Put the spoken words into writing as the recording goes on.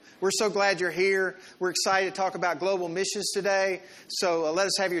We're so glad you're here. We're excited to talk about global missions today. So let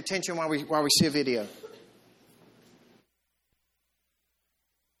us have your attention while we see a video.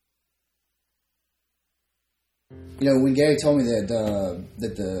 You know, when Gary told me that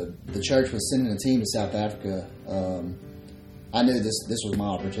the church was sending a team to South Africa, I knew this was my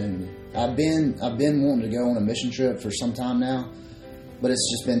opportunity. I've been wanting to go on a mission trip for some time now, but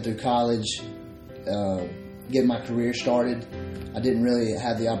it's just been through college, getting my career started. I didn't really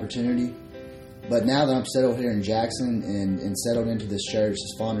have the opportunity, but now that I'm settled here in Jackson and settled into this church,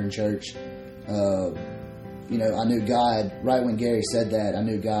 this Fondren Church, you know, I knew God. Right when Gary said that, I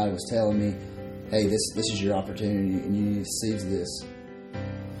knew God was telling me, hey, this is your opportunity, and you need to seize this.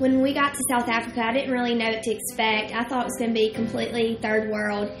 When we got to South Africa, I didn't really know what to expect. I thought it was going to be completely third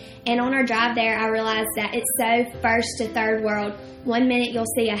world. And on our drive there, I realized that it's so first to third world. One minute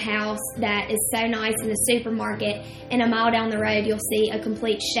you'll see a house that is so nice in a supermarket, and a mile down the road you'll see a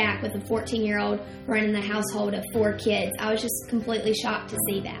complete shack with a 14-year-old running the household of 4 kids. I was just completely shocked to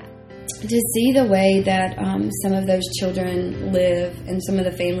see that. To see the way that some of those children live and some of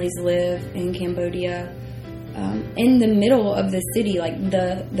the families live in Cambodia, in the middle of the city, like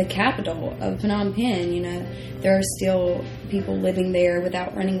the capital of Phnom Penh, you know, there are still people living there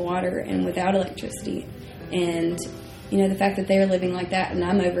without running water and without electricity. And, you know, the fact that they're living like that, and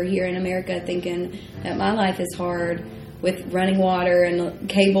I'm over here in America thinking that my life is hard with running water and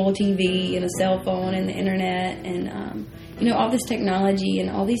cable TV and a cell phone and the internet and, you know, all this technology and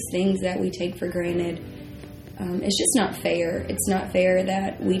all these things that we take for granted. It's just not fair. It's not fair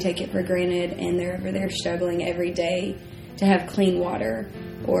that we take it for granted and they're over there struggling every day to have clean water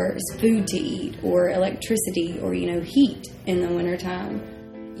or food to eat or electricity or, you know, heat in the wintertime.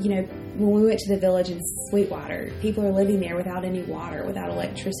 You know, when we went to the village in Sweetwater, people are living there without any water, without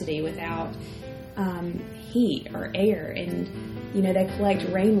electricity, without heat or air. And, you know, they collect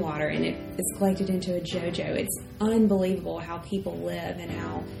rainwater and it's collected into a JoJo. It's unbelievable how people live and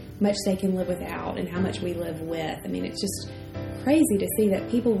how much they can live without and how much we live with. I mean, it's just crazy to see that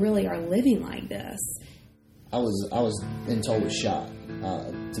people really are living like this. I was in total shock,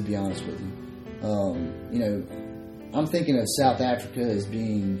 to be honest with you. You know, I'm thinking of South Africa as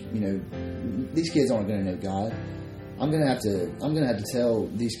being, you know, these kids aren't going to know God. I'm gonna have to tell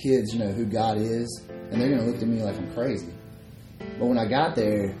these kids, you know, who God is, and they're gonna look at me like I'm crazy. But when I got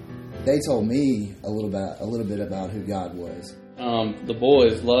there, they told me a little bit about who God was. The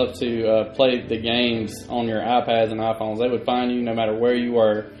boys love to play the games on your iPads and iPhones. They would find you no matter where you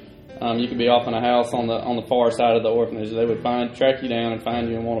were. You could be off in a house on the far side of the orphanage. They would track you down and find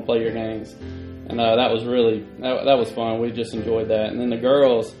you and want to play your games. And that was really that was fun. We just enjoyed that. And then the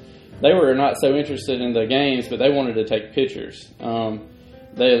girls, they were not so interested in the games, but they wanted to take pictures.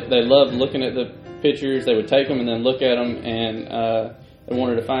 They loved looking at the pictures. They would take them and then look at them, and they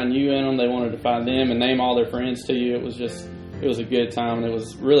wanted to find you in them. They wanted to find them and name all their friends to you. It was a good time, and it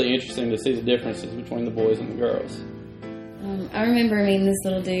was really interesting to see the differences between the boys and the girls. I remember meeting this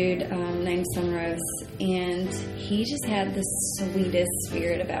little dude named Sunrose, and he just had the sweetest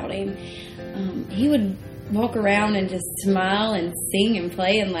spirit about him. He would walk around and just smile and sing and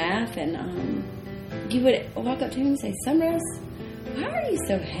play and laugh, and you would walk up to him and say, "Sunrose, why are you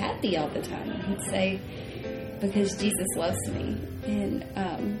so happy all the time?" And he'd say, "Because Jesus loves me." And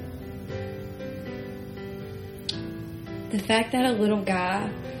the fact that a little guy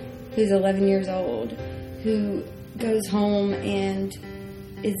who's 11 years old, who goes home and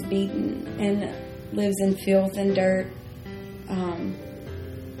is beaten and lives in filth and dirt,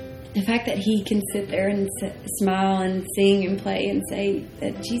 the fact that he can sit there and smile and sing and play and say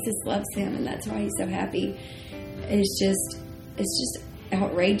that Jesus loves him and that's why he's so happy is just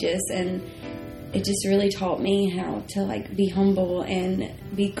outrageous. And it just really taught me how to be humble and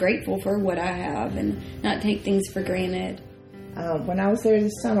be grateful for what I have and not take things for granted. When I was there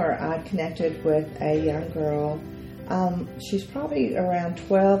this summer, I connected with a young girl. She's probably around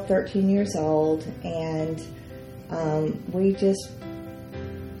 12, 13 years old, and we just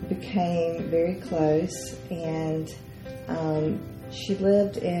became very close. And she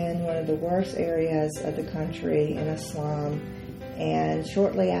lived in one of the worst areas of the country in a slum. And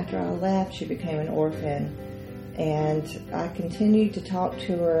shortly after I left, she became an orphan. And I continued to talk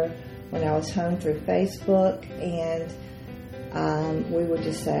to her when I was home through Facebook, and we would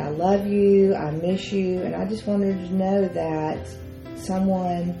just say, "I love you, I miss you," and I just wanted her to know that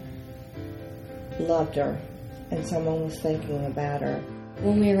someone loved her and someone was thinking about her.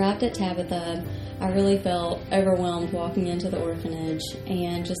 When we arrived at Tabitha, I really felt overwhelmed walking into the orphanage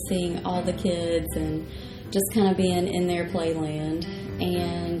and just seeing all the kids and just kind of being in their playland.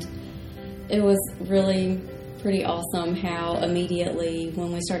 And it was really pretty awesome how immediately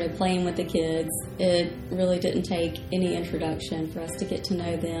when we started playing with the kids, it really didn't take any introduction for us to get to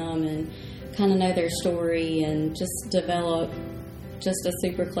know them and kind of know their story and just develop just a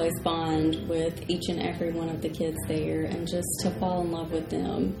super close bond with each and every one of the kids there and just to fall in love with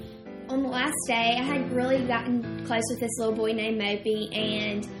them. On the last day, I had really gotten close with this little boy named Mopey,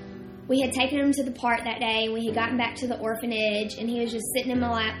 and we had taken him to the park that day, and we had gotten back to the orphanage, and he was just sitting in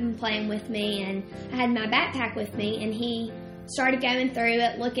my lap and playing with me, and I had my backpack with me, and he started going through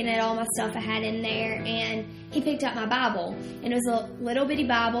it, looking at all my stuff I had in there, and he picked up my Bible, and it was a little bitty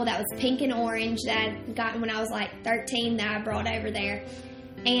Bible that was pink and orange that I'd gotten when I was like 13 that I brought over there.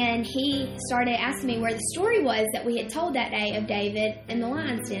 And he started asking me where the story was that we had told that day of David and the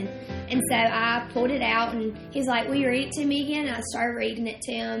lion's den. And so I pulled it out, and he's like, will you read it to me again? And I started reading it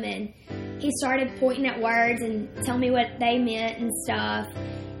to him, and he started pointing at words and telling me what they meant and stuff.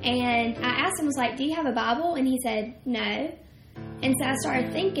 And I asked him, I was like, do you have a Bible? And he said, no. And so I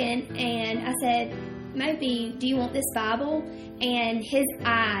started thinking, and I said, Mopey, do you want this Bible? And his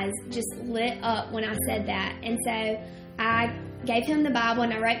eyes just lit up when I said that. And so I gave him the Bible,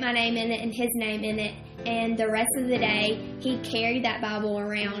 and I wrote my name in it and his name in it, and the rest of the day he carried that Bible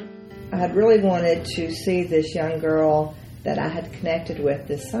around. I had really wanted to see this young girl that I had connected with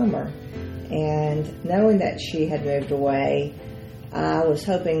this summer, and knowing that she had moved away, I was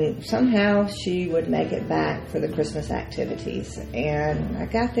hoping somehow she would make it back for the Christmas activities. And when I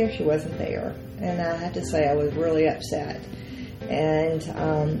got there, she wasn't there, and I had to say I was really upset. And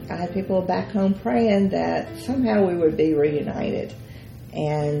I had people back home praying that somehow we would be reunited.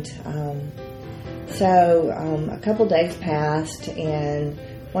 And so a couple days passed, and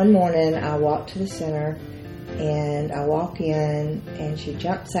one morning I walked to the center, and I walk in, and she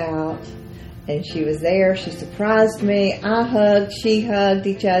jumps out, and she was there. She surprised me. I hugged, she hugged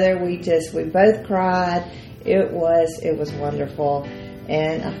each other. We both cried. It was wonderful.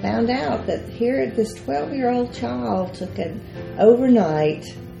 And I found out that here this 12-year-old child took an overnight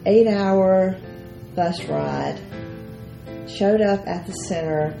 8-hour bus ride, showed up at the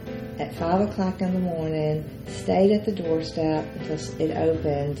center at 5 o'clock in the morning, stayed at the doorstep until it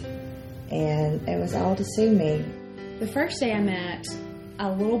opened, and it was all to see me. The first day I met a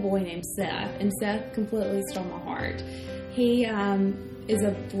little boy named Seth, and Seth completely stole my heart. He is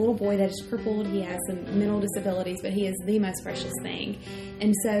a little boy that is crippled. He has some mental disabilities, but he is the most precious thing.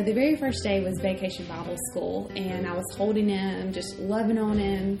 And so the very first day was Vacation Bible School, and I was holding him, just loving on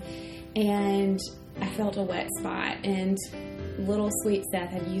him, and I felt a wet spot, and little sweet Seth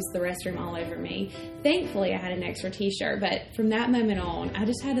had used the restroom all over me. Thankfully, I had an extra t-shirt, but from that moment on, I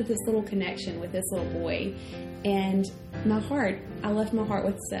just had this little connection with this little boy, and I left my heart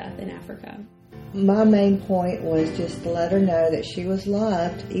with Seth in Africa. My main point was just to let her know that she was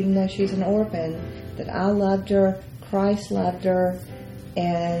loved, even though she's an orphan, that I loved her, Christ loved her,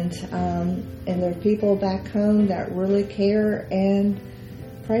 and there are people back home that really care and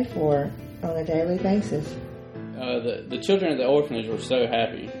pray for her on a daily basis. The children at the orphanage were so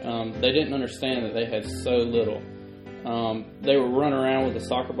happy. They didn't understand that they had so little. They were running around with a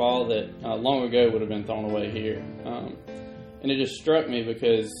soccer ball that long ago would have been thrown away here. And it just struck me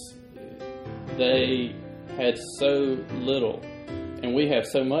because they had so little, and we have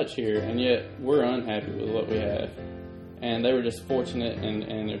so much here, and yet we're unhappy with what we have. And they were just fortunate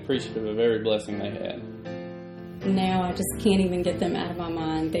and appreciative of every blessing they had. Now I just can't even get them out of my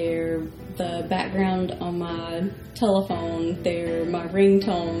mind. They're the background on my telephone. They're my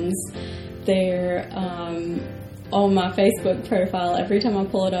ringtones. They're on my Facebook profile. Every time I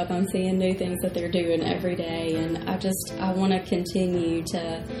pull it up, I'm seeing new things that they're doing every day, and I want to continue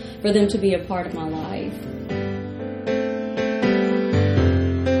for them to be a part of my life.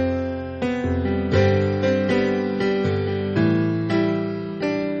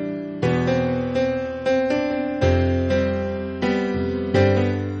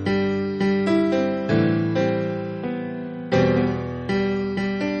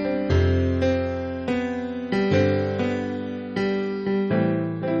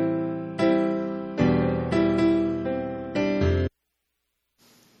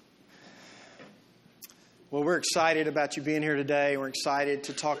 Well, we're excited about you being here today. We're excited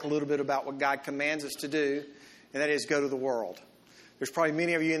to talk a little bit about what God commands us to do, and that is go to the world. There's probably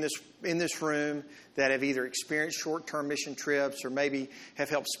many of you in this room that have either experienced short-term mission trips or maybe have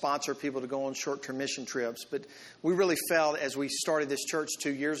helped sponsor people to go on short-term mission trips. But we really felt as we started this church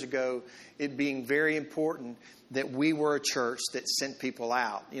 2 years ago, it being very important that we were a church that sent people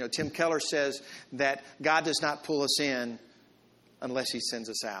out. You know, Tim Keller says that God does not pull us in unless He sends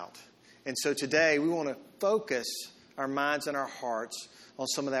us out. And so today we want to focus our minds and our hearts on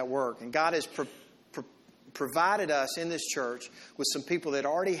some of that work. And God has provided us in this church with some people that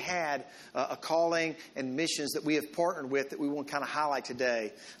already had a calling and missions that we have partnered with that we want to kind of highlight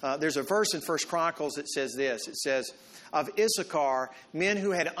today. There's a verse in 1 Chronicles that says this. It says, of Issachar, men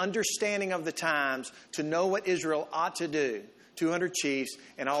who had understanding of the times to know what Israel ought to do, 200 chiefs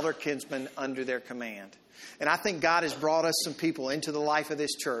and all their kinsmen under their command. And I think God has brought us some people into the life of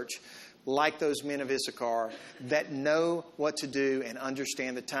this church like those men of Issachar that know what to do and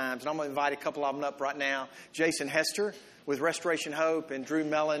understand the times. And I'm going to invite a couple of them up right now. Jason Hester with Restoration Hope and Drew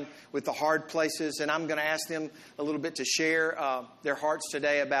Mellon with the Hard Places. And I'm going to ask them a little bit to share their hearts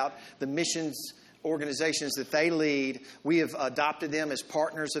today about the missions organizations that they lead. We have adopted them as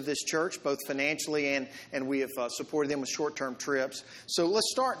partners of this church, both financially and we have supported them with short-term trips. So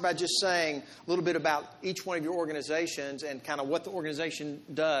let's start by just saying a little bit about each one of your organizations and kind of what the organization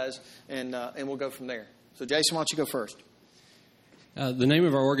does, and we'll go from there. So Jason, why don't you go first? The name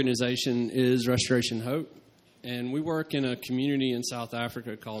of our organization is Restoration Hope, and we work in a community in South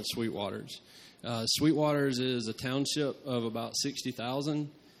Africa called Sweetwaters. Sweetwaters is a township of about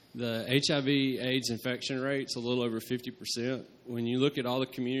 60,000. The HIV/AIDS infection rate's a little over 50%. When you look at all the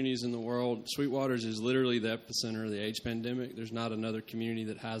communities in the world, Sweetwaters is literally the epicenter of the AIDS pandemic. There's not another community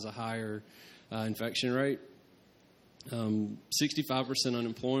that has a higher infection rate. 65%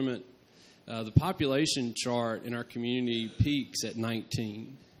 unemployment. The population chart in our community peaks at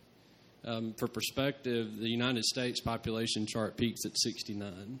 19. For perspective, the United States population chart peaks at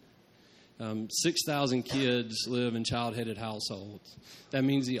 69. 6,000 kids live in child-headed households. That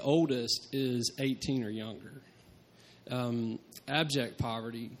means the oldest is 18 or younger. Abject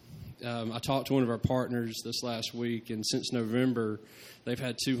poverty. I talked to one of our partners this last week, and since November, they've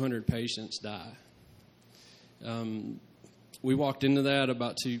had 200 patients die. We walked into that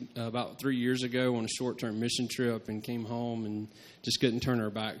about 3 years ago on a short-term mission trip and came home and just couldn't turn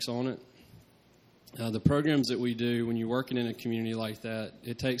our backs on it. The programs that we do when you're working in a community like that,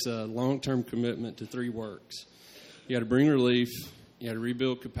 it takes a long-term commitment to 3 works. You got to bring relief, you got to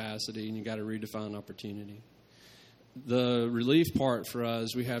rebuild capacity, and you got to redefine opportunity. The relief part for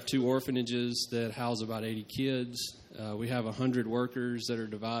us, we have 2 orphanages that house about 80 kids. We have 100 workers that are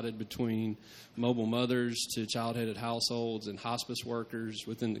divided between mobile mothers to child-headed households and hospice workers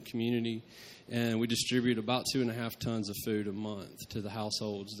within the community. And we distribute about 2.5 tons of food a month to the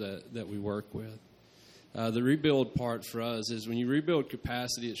households that we work with. The rebuild part for us is when you rebuild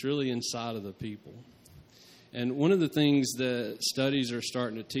capacity, it's really inside of the people. And one of the things that studies are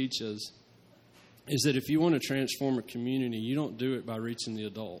starting to teach us is that if you want to transform a community, you don't do it by reaching the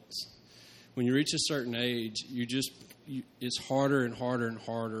adults. When you reach a certain age, it's harder and harder and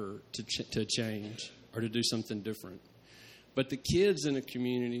harder to change or to do something different. But the kids in a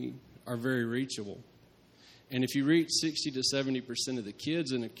community are very reachable. And if you reach 60 to 70% of the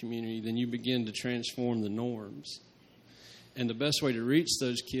kids in a community, then you begin to transform the norms. And the best way to reach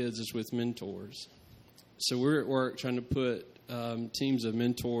those kids is with mentors. So we're at work trying to put teams of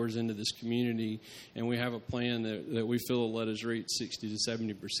mentors into this community, and we have a plan that we feel will let us reach 60 to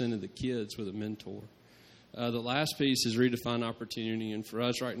 70% of the kids with a mentor. The last piece is redefine opportunity, and for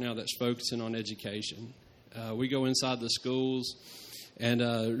us right now, that's focusing on education. We go inside the schools. And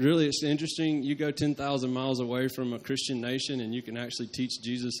really, it's interesting. You go 10,000 miles away from a Christian nation, and you can actually teach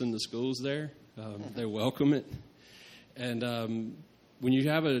Jesus in the schools there. They welcome it. And when you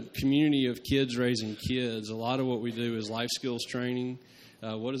have a community of kids raising kids, a lot of what we do is life skills training.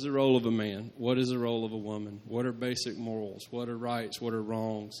 What is the role of a man? What is the role of a woman? What are basic morals? What are rights? What are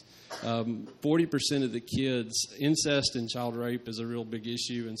wrongs? 40% of the kids, incest and child rape is a real big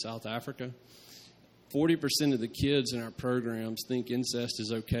issue in South Africa. 40% of the kids in our programs think incest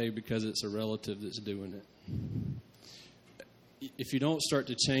is okay because it's a relative that's doing it. If you don't start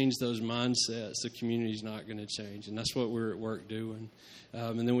to change those mindsets, the community's not going to change, and that's what we're at work doing.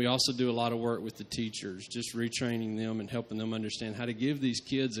 And then we also do a lot of work with the teachers, just retraining them and helping them understand how to give these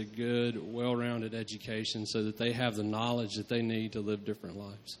kids a good, well-rounded education so that they have the knowledge that they need to live different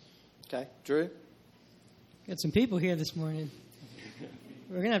lives. Okay. Drew? Got some people here this morning.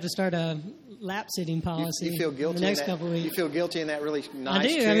 We're going to have to start a lap sitting policy you feel guilty in the next in that, couple of weeks. You feel guilty in that really nice I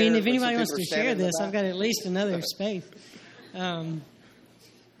do. chair I mean, if when anybody some wants people to are share standing in the this, back? I've got at least another space. I'm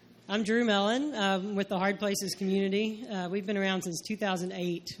Drew Mellon with the Hard Places community. We've been around since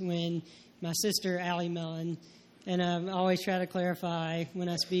 2008 when my sister, Allie Mellon, and I always try to clarify when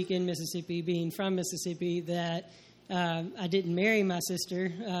I speak in Mississippi, being from Mississippi, that I didn't marry my sister.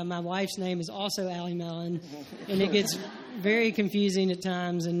 My wife's name is also Allie Mellon, and it gets very confusing at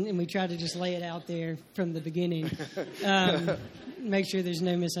times, and we try to just lay it out there from the beginning. Make sure there's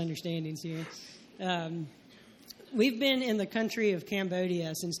no misunderstandings here. We've been in the country of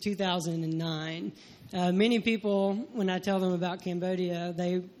Cambodia since 2009. Many people, when I tell them about Cambodia,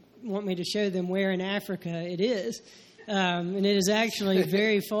 they want me to show them where in Africa it is. And it is actually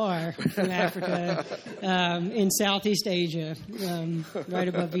very far from Africa, in Southeast Asia, right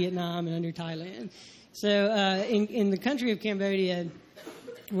above Vietnam and under Thailand. So in the country of Cambodia,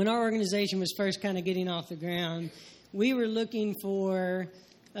 when our organization was first kind of getting off the ground, we were looking for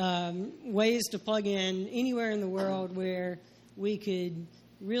ways to plug in anywhere in the world where we could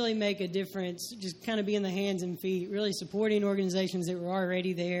really make a difference, just kind of be in the hands and feet, really supporting organizations that were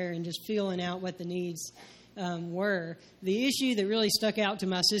already there and just feeling out what the needs were. The issue that really stuck out to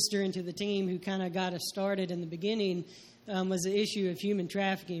my sister and to the team who kind of got us started in the beginning was the issue of human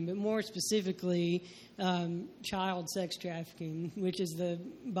trafficking, but more specifically child sex trafficking, which is the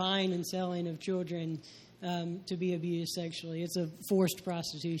buying and selling of children to be abused sexually. It's a forced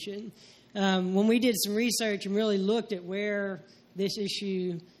prostitution. When we did some research and really looked at where this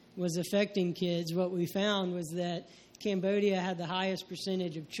issue was affecting kids, what we found was that Cambodia had the highest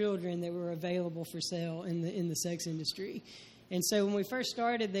percentage of children that were available for sale in the sex industry. And so when we first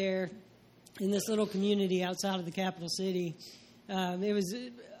started there in this little community outside of the capital city, it was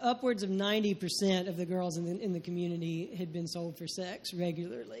upwards of 90% of the girls in the community had been sold for sex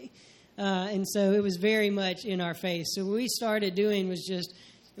regularly. And so it was very much in our face. So what we started doing was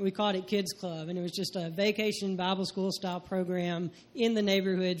we called it Kids Club, and it was just a vacation Bible school style program in the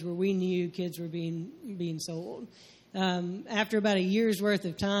neighborhoods where we knew kids were being sold. After about a year's worth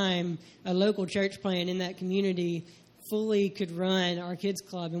of time, a local church plant in that community fully could run our Kids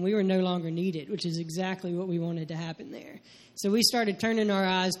Club, and we were no longer needed, which is exactly what we wanted to happen there. So we started turning our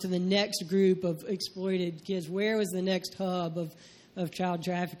eyes to the next group of exploited kids. Where was the next hub of child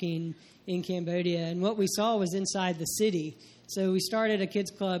trafficking in Cambodia? And what we saw was inside the city. So we started a kids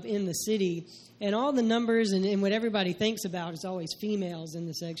club in the city, and all the numbers and what everybody thinks about is always females in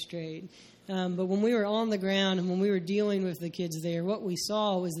the sex trade. But when we were on the ground and when we were dealing with the kids there, what we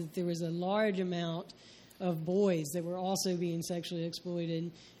saw was that there was a large amount of boys that were also being sexually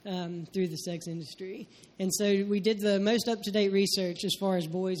exploited through the sex industry. And so we did the most up-to-date research as far as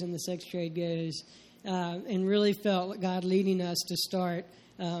boys in the sex trade goes, and really felt God leading us to start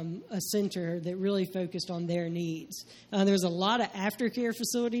a center that really focused on their needs. There was a lot of aftercare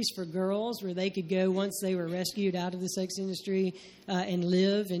facilities for girls where they could go once they were rescued out of the sex industry and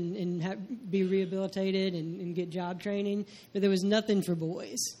live and be rehabilitated and get job training, but there was nothing for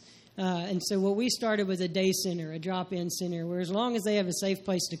boys. And so what we started was a day center, a drop-in center, where as long as they have a safe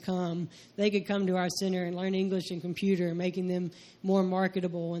place to come, they could come to our center and learn English and computer, making them more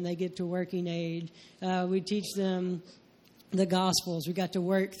marketable when they get to working age. We teach them the Gospels. We got to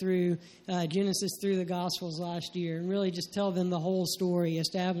work through Genesis through the Gospels last year and really just tell them the whole story,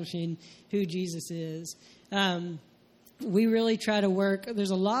 establishing who Jesus is. We really try to work.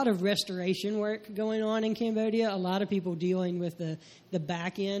 There's a lot of restoration work going on in Cambodia, a lot of people dealing with the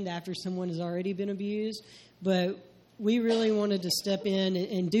back end after someone has already been abused. But we really wanted to step in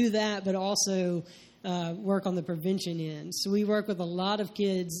and do that, but also work on the prevention end. So we work with a lot of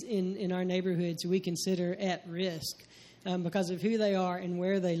kids in our neighborhoods who we consider at risk because of who they are and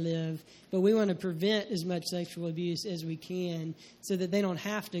where they live. But we want to prevent as much sexual abuse as we can so that they don't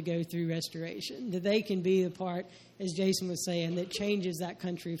have to go through restoration, that they can be a part, as Jason was saying, that changes that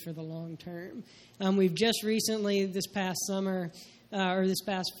country for the long term. We've just recently, this past summer, or this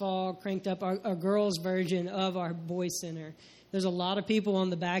past fall, cranked up our girls' version of our boys' center. There's a lot of people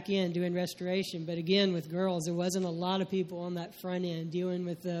on the back end doing restoration, but again, with girls, there wasn't a lot of people on that front end dealing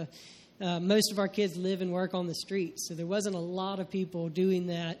with the most of our kids live and work on the streets, so there wasn't a lot of people doing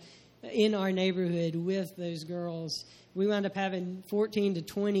that in our neighborhood with those girls. We wound up having 14 to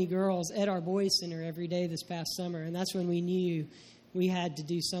 20 girls at our boys' center every day this past summer, and that's when we knew we had to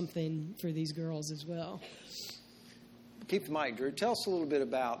do something for these girls as well. Keep the mic, Drew. Tell us a little bit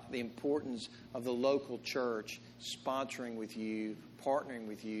about the importance of the local church sponsoring with you, partnering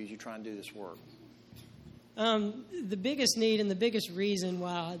with you as you try and do this work. The biggest need and the biggest reason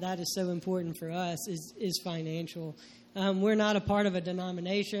why that is so important for us is financial. We're not a part of a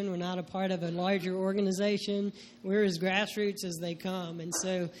denomination. We're not a part of a larger organization. We're as grassroots as they come. And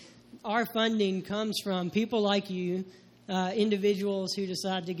so our funding comes from people like you, individuals who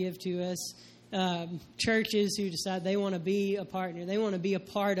decide to give to us, churches who decide they want to be a partner. They want to be a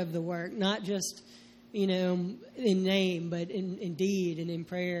part of the work, not just, in name, but in deed and in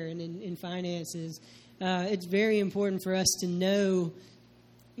prayer and in finances. It's very important for us to know,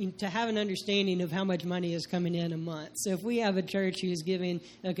 to have an understanding of how much money is coming in a month. So if we have a church who is giving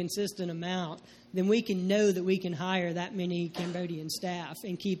a consistent amount, then we can know that we can hire that many Cambodian staff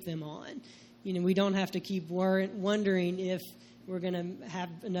and keep them on. We don't have to keep wondering if we're going to have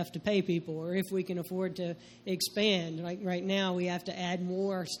enough to pay people, or if we can afford to expand. Like right now, we have to add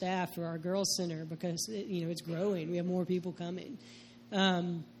more staff for our girls' center because it's growing. We have more people coming.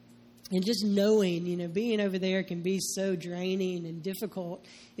 And just knowing, being over there can be so draining and difficult.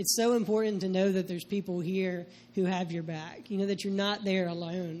 It's so important to know that there's people here who have your back, that you're not there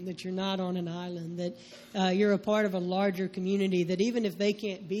alone, that you're not on an island, that you're a part of a larger community, that even if they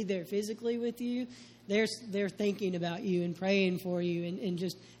can't be there physically with you, they're thinking about you and praying for you and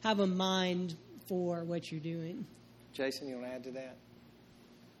just have a mind for what you're doing. Jason, you want to add to that?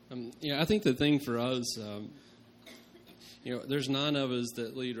 I think the thing for us, there's 9 of us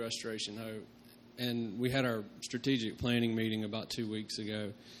that lead Restoration Hope, and we had our strategic planning meeting about 2 weeks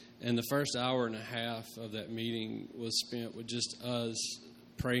ago, and the first hour and a half of that meeting was spent with just us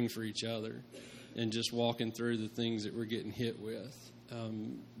praying for each other and just walking through the things that we're getting hit with.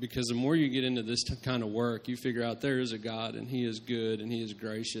 Because the more you get into this kind of work, you figure out there is a God, and He is good, and He is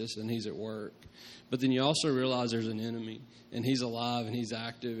gracious, and He's at work. But then you also realize there's an enemy, and he's alive, and he's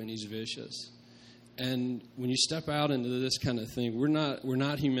active, and he's vicious. And when you step out into this kind of thing, we're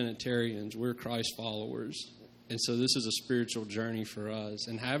not humanitarians. We're Christ followers. And so this is a spiritual journey for us.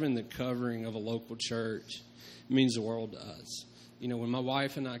 And having the covering of a local church means the world to us. When my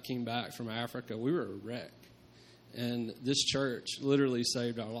wife and I came back from Africa, we were a wreck. And this church literally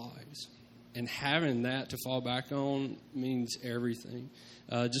saved our lives. And having that to fall back on means everything.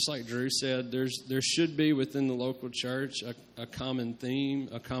 Just like Drew said, there should be within the local church a common theme,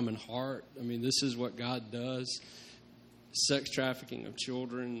 a common heart. I mean, this is what God does. Sex trafficking of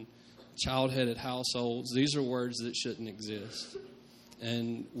children, child-headed households, these are words that shouldn't exist.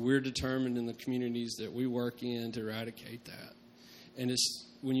 And we're determined in the communities that we work in to eradicate that. And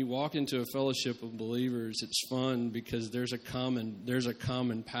when you walk into a fellowship of believers, it's fun because there's a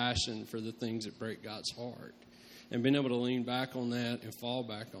common passion for the things that break God's heart. And being able to lean back on that and fall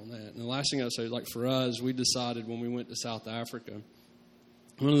back on that. And the last thing I would say, like for us, we decided when we went to South Africa,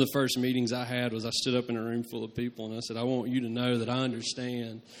 one of the first meetings I had was I stood up in a room full of people and I said, I want you to know that I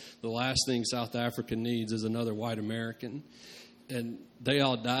understand the last thing South Africa needs is another white American. And they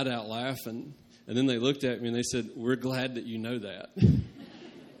all died out laughing. And then they looked at me and they said, we're glad that you know that.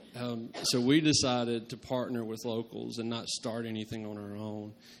 So we decided to partner with locals and not start anything on our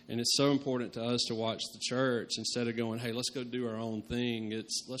own. And it's so important to us to watch the church instead of going, hey, let's go do our own thing.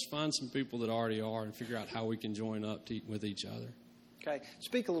 Let's find some people that already are and figure out how we can join up with each other. Okay.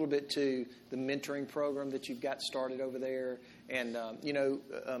 Speak a little bit to the mentoring program that you've got started over there. And,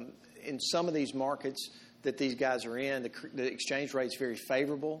 in some of these markets that these guys are in, the exchange rate's very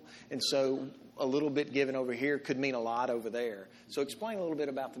favorable. And so a little bit given over here could mean a lot over there. So explain a little bit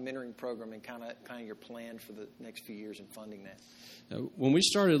about the mentoring program and kind of your plan for the next few years in funding that. When we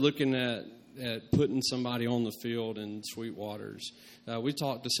started looking at putting somebody on the field in Sweetwaters, we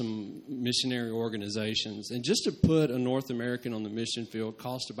talked to some missionary organizations. And just to put a North American on the mission field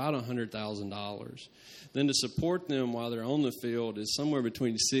cost about $100,000. Then to support them while they're on the field is somewhere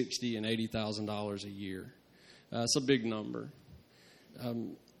between $60,000 and $80,000 a year. It's a big number.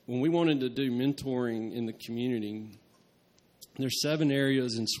 When we wanted to do mentoring in the community, there's 7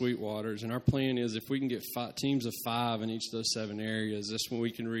 areas in Sweetwaters, and our plan is if we can get teams of 5 in each of those 7 areas, that's when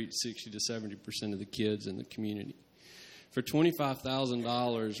we can reach 60 to 70% of the kids in the community. For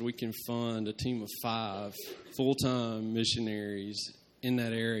 $25,000, we can fund a team of 5 full-time missionaries in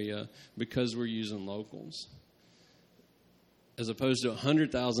that area because we're using locals. As opposed to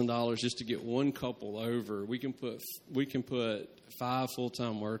 $100,000 just to get one couple over, we can put 5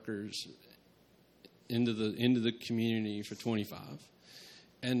 full-time workers into the community for 25.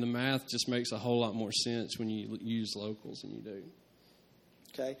 And the math just makes a whole lot more sense when you use locals than you do.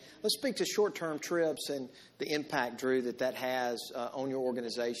 Okay. Let's speak to short-term trips and the impact, Drew, that has on your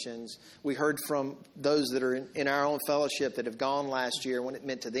organizations. We heard from those that are in our own fellowship that have gone last year what it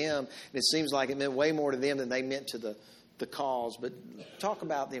meant to them. And it seems like it meant way more to them than they meant to the cause. But talk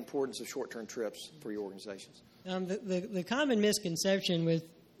about the importance of short-term trips for your organizations. The common misconception with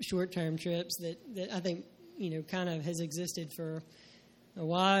short-term trips that I think kind of has existed for a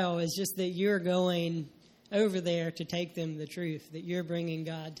while is just that you're going over there to take them the truth, that you're bringing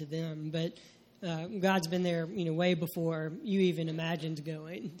God to them. But God's been there, way before you even imagined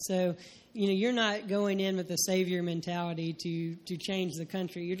going. So, you're not going in with a savior mentality to change the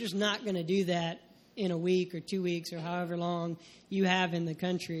country. You're just not going to do that in a week or 2 weeks or however long you have in the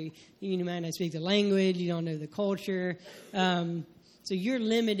country. You might not speak the language, you don't know the culture. So you're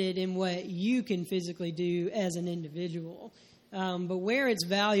limited in what you can physically do as an individual. But where it's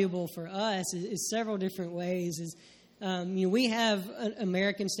valuable for us is several different ways. We have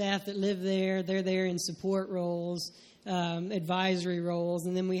American staff that live there. They're there in support roles. advisory roles,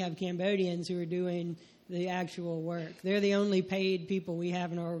 and then we have Cambodians who are doing the actual work. They're the only paid people we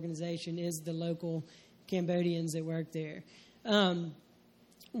have in our organization is the local Cambodians that work there.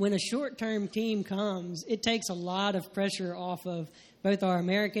 When a short-term team comes, it takes a lot of pressure off of both our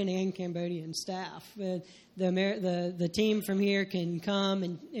American and Cambodian staff. The team from here can come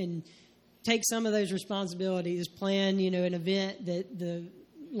and take some of those responsibilities, plan, an event that the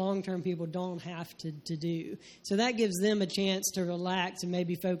long-term people don't have to do. So that gives them a chance to relax and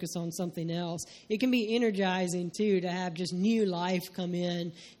maybe focus on something else. It can be energizing, too, to have just new life come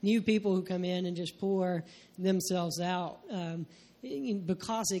in, new people who come in and just pour themselves out.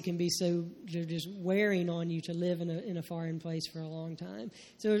 Because it can be so just wearing on you to live in a foreign place for a long time.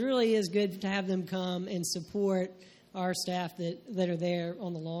 So it really is good to have them come and support our staff that are there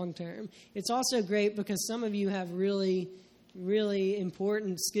on the long term. It's also great because some of you have really, really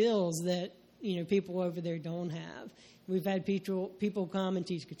important skills that people over there don't have. We've had people come and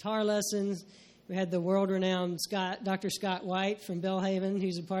teach guitar lessons. We had the world-renowned Dr. Scott White from Belhaven,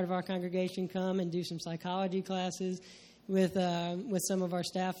 who's a part of our congregation, come and do some psychology classes with some of our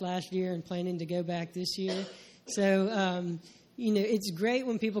staff last year and planning to go back this year. So, it's great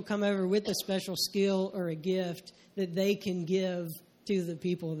when people come over with a special skill or a gift that they can give to the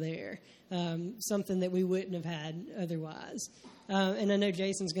people there, something that we wouldn't have had otherwise. And I know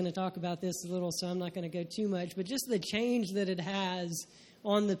Jason's going to talk about this a little, so I'm not going to go too much, but just the change that it has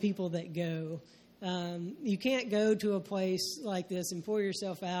on the people that go. You can't go to a place like this and pour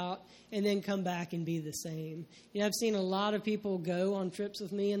yourself out and then come back and be the same. I've seen a lot of people go on trips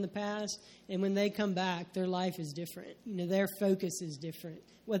with me in the past, and when they come back, their life is different. Their focus is different.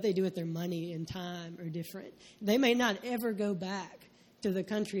 What they do with their money and time are different. They may not ever go back to the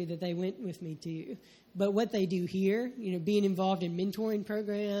country that they went with me to, but what they do here, being involved in mentoring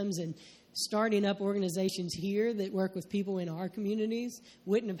programs and starting up organizations here that work with people in our communities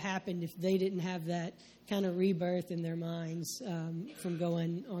wouldn't have happened if they didn't have that kind of rebirth in their minds from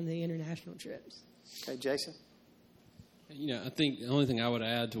going on the international trips. Okay, Jason? I think the only thing I would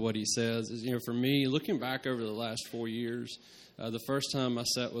add to what he says is, for me, looking back over the last 4 years, the first time I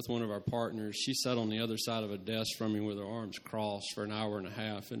sat with one of our partners, she sat on the other side of a desk from me with her arms crossed for an hour and a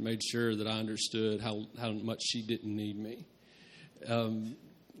half and made sure that I understood how much she didn't need me.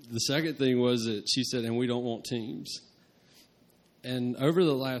 The second thing was that she said, and we don't want teams. And over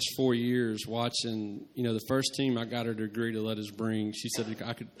the last 4 years, watching, the first team I got her to agree to let us bring, she said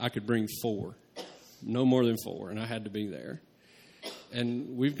I could bring 4, no more than 4, and I had to be there.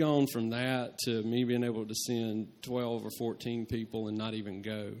 And we've gone from that to me being able to send 12 or 14 people and not even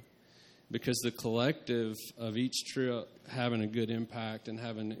go. Because the collective of each trip having a good impact and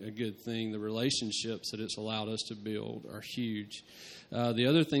having a good thing, the relationships that it's allowed us to build are huge. The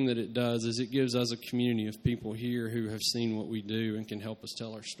other thing that it does is it gives us a community of people here who have seen what we do and can help us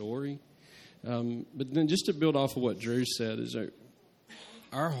tell our story. But then just to build off of what Drew said, is that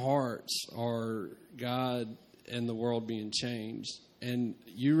our hearts are God and the world being changed. And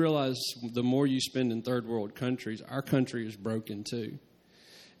you realize the more you spend in third world countries, our country is broken too.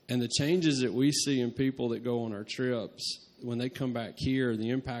 And the changes that we see in people that go on our trips, when they come back here, the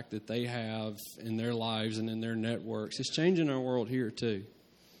impact that they have in their lives and in their networks, is changing our world here too.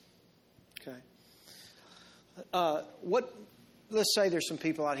 Okay. Let's say there's some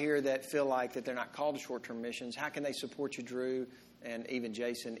people out here that feel like that they're not called to short-term missions. How can they support you, Drew, and even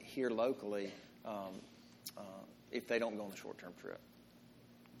Jason here locally if they don't go on a short-term trip?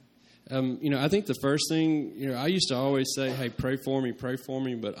 I think the first thing, I used to always say, hey, pray for me.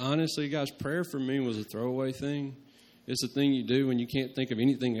 But honestly, guys, prayer for me was a throwaway thing. It's a thing you do when you can't think of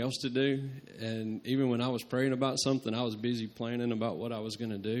anything else to do. And even when I was praying about something, I was busy planning about what I was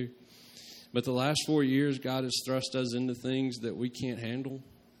going to do. But the last 4 years, God has thrust us into things that we can't handle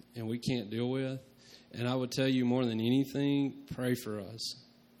and we can't deal with. And I would tell you more than anything, pray for us.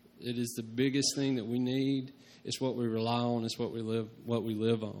 It is the biggest thing that we need. It's what we rely on. It's what we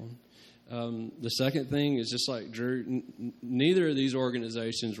live on. The second thing is just like Drew, neither of these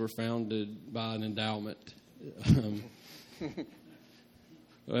organizations were founded by an endowment.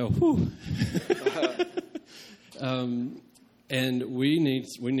 And we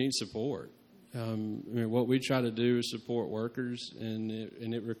need support. What we try to do is support workers, and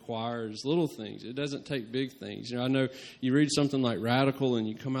it requires little things. It doesn't take big things. I know you read something like Radical, and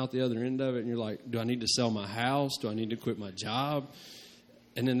you come out the other end of it, and you're like, do I need to sell my house? Do I need to quit my job?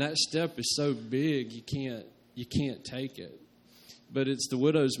 And then that step is so big, you can't take it. But it's the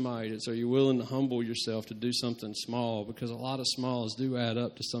widow's mite. It's, are you willing to humble yourself to do something small? Because a lot of smalls do add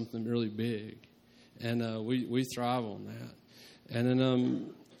up to something really big. And we thrive on that. And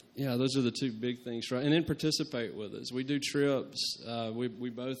then Yeah, those are the two big things, right? And then participate with us. We do trips. We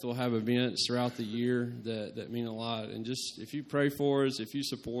both will have events throughout the year that mean a lot. And just if you pray for us, if you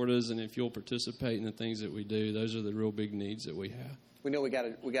support us, and if you'll participate in the things that we do, those are the real big needs that we have. We know we got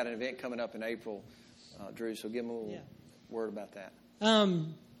an event coming up in April, Drew. So give them a little word about that.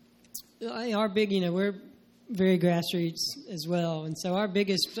 Our big, we're very grassroots as well, and so our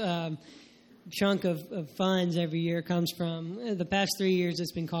biggest chunk of funds every year comes from the past 3 years.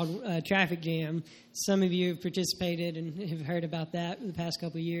 It's been called Traffic Jam. Some of you have participated and have heard about that the past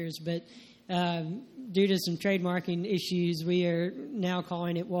couple of years, but due to some trademarking issues, we are now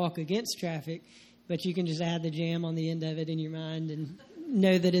calling it Walk Against Traffic, but you can just add the jam on the end of it in your mind and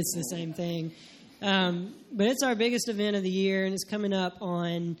know that it's the same thing. But it's our biggest event of the year, and it's coming up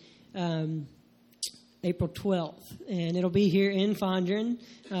on April 12th, and it'll be here in Fondren.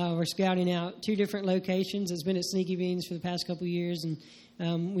 We're scouting out 2 different locations. It's been at Sneaky Beans for the past couple of years, and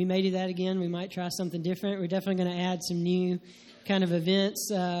we may do that again. We might try something different. We're definitely going to add some new kind of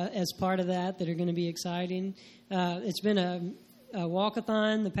events as part of that are going to be exciting. It's been a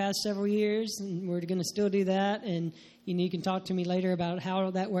walkathon the past several years, and we're going to still do that, and you can talk to me later about how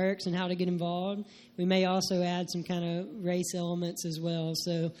that works and how to get involved. We may also add some kind of race elements as well,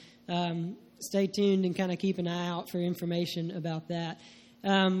 so stay tuned and kind of keep an eye out for information about that.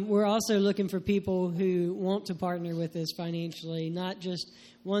 We're also looking for people who want to partner with us financially, not just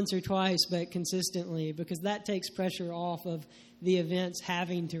once or twice, but consistently, because that takes pressure off of the events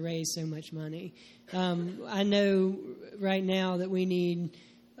having to raise so much money. I know right now that we need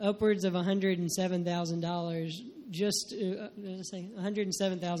upwards of $107,000, just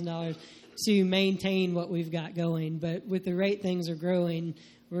 $107,000 to maintain what we've got going. But with the rate things are growing,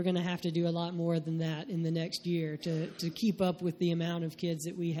 we're going to have to do a lot more than that in the next year to keep up with the amount of kids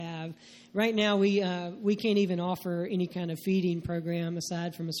that we have. Right now, we can't even offer any kind of feeding program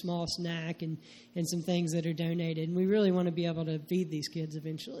aside from a small snack and some things that are donated. And we really want to be able to feed these kids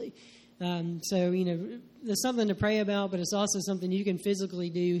eventually. So, there's something to pray about, but it's also something you can physically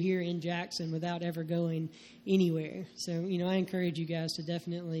do here in Jackson without ever going anywhere. So, I encourage you guys to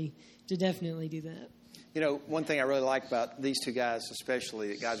definitely do that. One thing I really like about these 2 guys, especially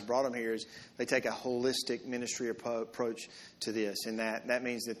that God's brought them here, is they take a holistic ministry approach to this, and that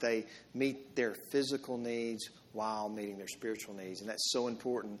means that they meet their physical needs while meeting their spiritual needs. And that's so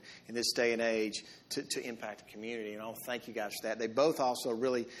important in this day and age to impact the community. And I'll thank you guys for that. They both also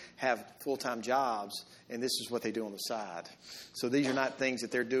really have full-time jobs, and this is what they do on the side. So these are not things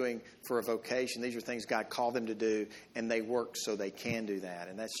that they're doing for a vocation. These are things God called them to do, and they work so they can do that.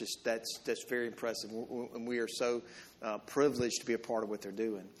 And that's very impressive. And we are so privileged to be a part of what they're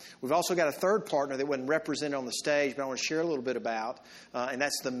doing. We've also got a third partner that wasn't represented on the stage, but I want to share a little bit about, and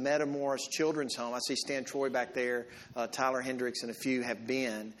that's the Metamoris Children's Home. I see Stan Troy back there, Tyler Hendricks, and a few have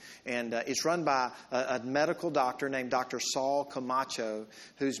been. And it's run by a medical doctor named Dr. Saul Camacho,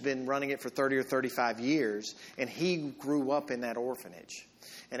 who's been running it for 30 or 35 years, and he grew up in that orphanage.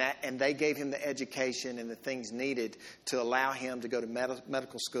 And they gave him the education and the things needed to allow him to go to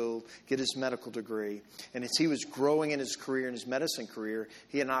medical school, get his medical degree. And as he was growing in his career, in his medicine career,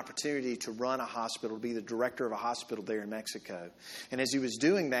 he had an opportunity to run a hospital, to be the director of a hospital there in Mexico. And as he was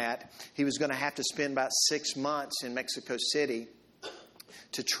doing that, he was going to have to spend about 6 months in Mexico City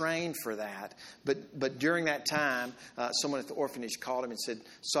to train for that. But during that time, someone at the orphanage called him and said,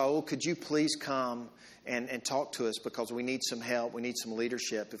 "Saul, could you please come and talk to us, because we need some help. We need some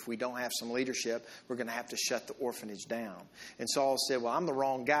leadership. If we don't have some leadership, we're going to have to shut the orphanage down." And Saul said, "Well, I'm the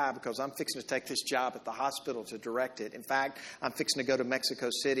wrong guy, because I'm fixing to take this job at the hospital to direct it. In fact, I'm fixing to go to Mexico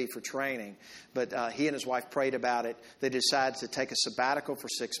City for training." But he and his wife prayed about it. They decided to take a sabbatical for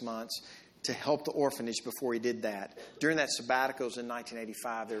 6 months to help the orphanage before he did that. During that sabbatical in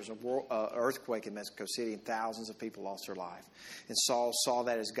 1985, there was an earthquake in Mexico City, and thousands of people lost their life. And Saul saw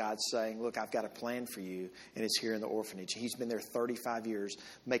that as God saying, "Look, I've got a plan for you, and it's here in the orphanage." He's been there 35 years,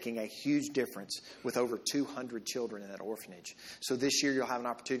 making a huge difference with over 200 children in that orphanage. So this year you'll have an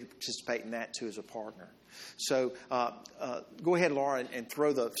opportunity to participate in that too as a partner. So go ahead, Laura, and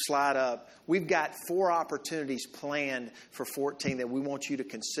throw the slide up. We've got 4 opportunities planned for 14 that we want you to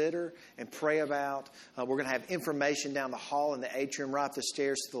consider and pray about. We're going to have information down the hall in the atrium right up the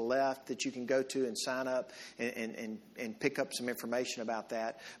stairs to the left that you can go to and sign up and pick up some information about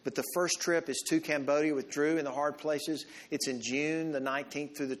that. But the first trip is to Cambodia with Drew in the Hard Places. It's in June the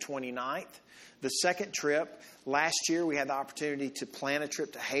 19th through the 29th. The second trip, last year we had the opportunity to plan a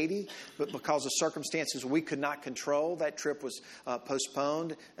trip to Haiti, but because of circumstances we could not control, that trip was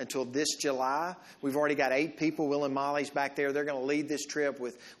postponed until this July. We've already got 8 people. Will and Molly's back there. They're going to lead this trip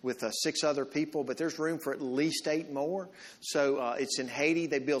with 6 other people, but there's room for at least 8 more. So it's in Haiti.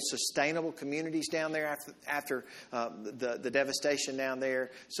 They build sustainable communities down there after the devastation down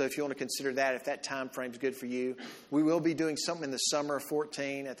there. So if you want to consider that, if that time frame is good for you. We will be doing something in the summer of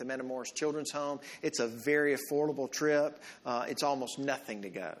 2014 at the Metamoris Children's Home. It's a very affordable trip. It's almost nothing to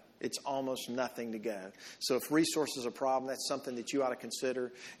go. It's almost nothing to go. So if resources are a problem, that's something that you ought to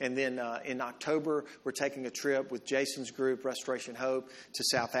consider. And then in October, we're taking a trip with Jason's group, Restoration Hope, to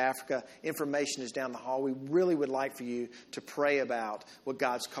South Africa. Information is down the hall. We really would like for you to pray about what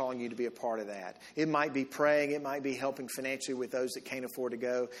God's calling you to be a part of that. It might be praying. It might be helping financially with those that can't afford to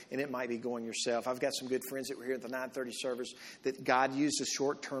go. And it might be going yourself. I've got some good friends that were here at the 9:30 service that God used a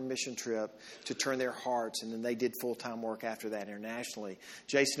short-term mission trip to turn their hearts. And then they did full-time work after that internationally.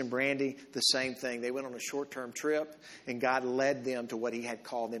 Jason and Brandy, the same thing. They went on a short-term trip, and God led them to what He had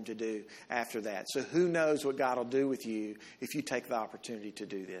called them to do after that. So who knows what God will do with you if you take the opportunity to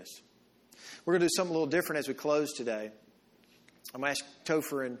do this. We're going to do something a little different as we close today. I'm going to ask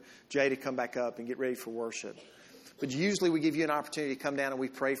Topher and Jay to come back up and get ready for worship. But usually we give you an opportunity to come down and we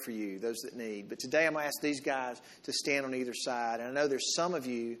pray for you, those that need. But today I'm going to ask these guys to stand on either side. And I know there's some of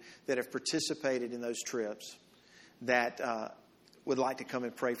you that have participated in those trips that would like to come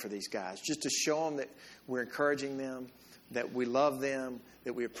and pray for these guys, just to show them that we're encouraging them, that we love them,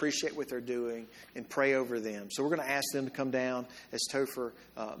 that we appreciate what they're doing, and pray over them. So we're going to ask them to come down as Topher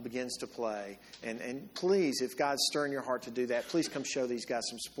begins to play. And please, if God's stirring your heart to do that, please come show these guys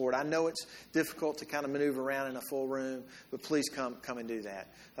some support. I know it's difficult to kind of maneuver around in a full room, but please come and do that.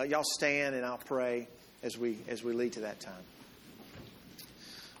 Y'all stand, and I'll pray as we lead to that time.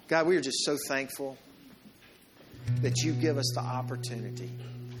 God, we are just so thankful that you give us the opportunity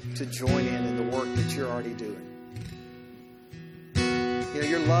to join in the work that you're already doing. You know,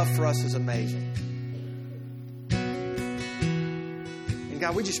 your love for us is amazing. And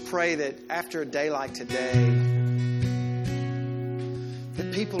God, we just pray that after a day like today,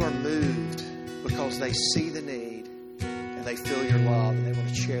 that people are moved because they see the need and they feel your love and they want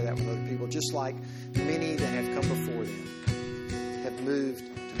to share that with other people, just like many that have come before them have moved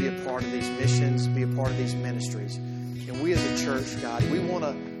to be a part of these missions, be a part of these ministries. And we as a church, God, we want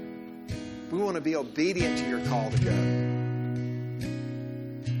to be obedient to your call to go.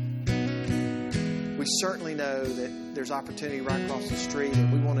 We certainly know that there's opportunity right across the street,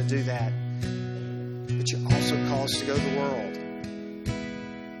 and we want to do that. But you also call us to go to the world.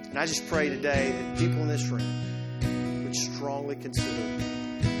 And I just pray today that people in this room would strongly consider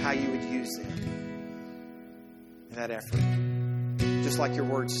how you would use them in that effort. Just like your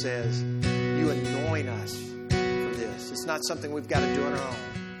word says, you anoint us for this. It's not something we've got to do on our own.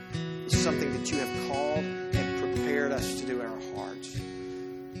 It's something that you have called and prepared us to do in our hearts.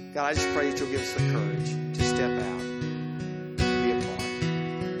 God, I just pray that you'll give us the courage to step out and be a part.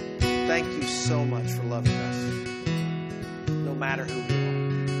 Thank you so much for loving us. No matter who we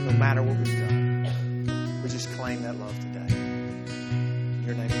are, no matter what we've done, we just claim that love today. In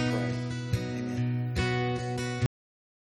your name we pray.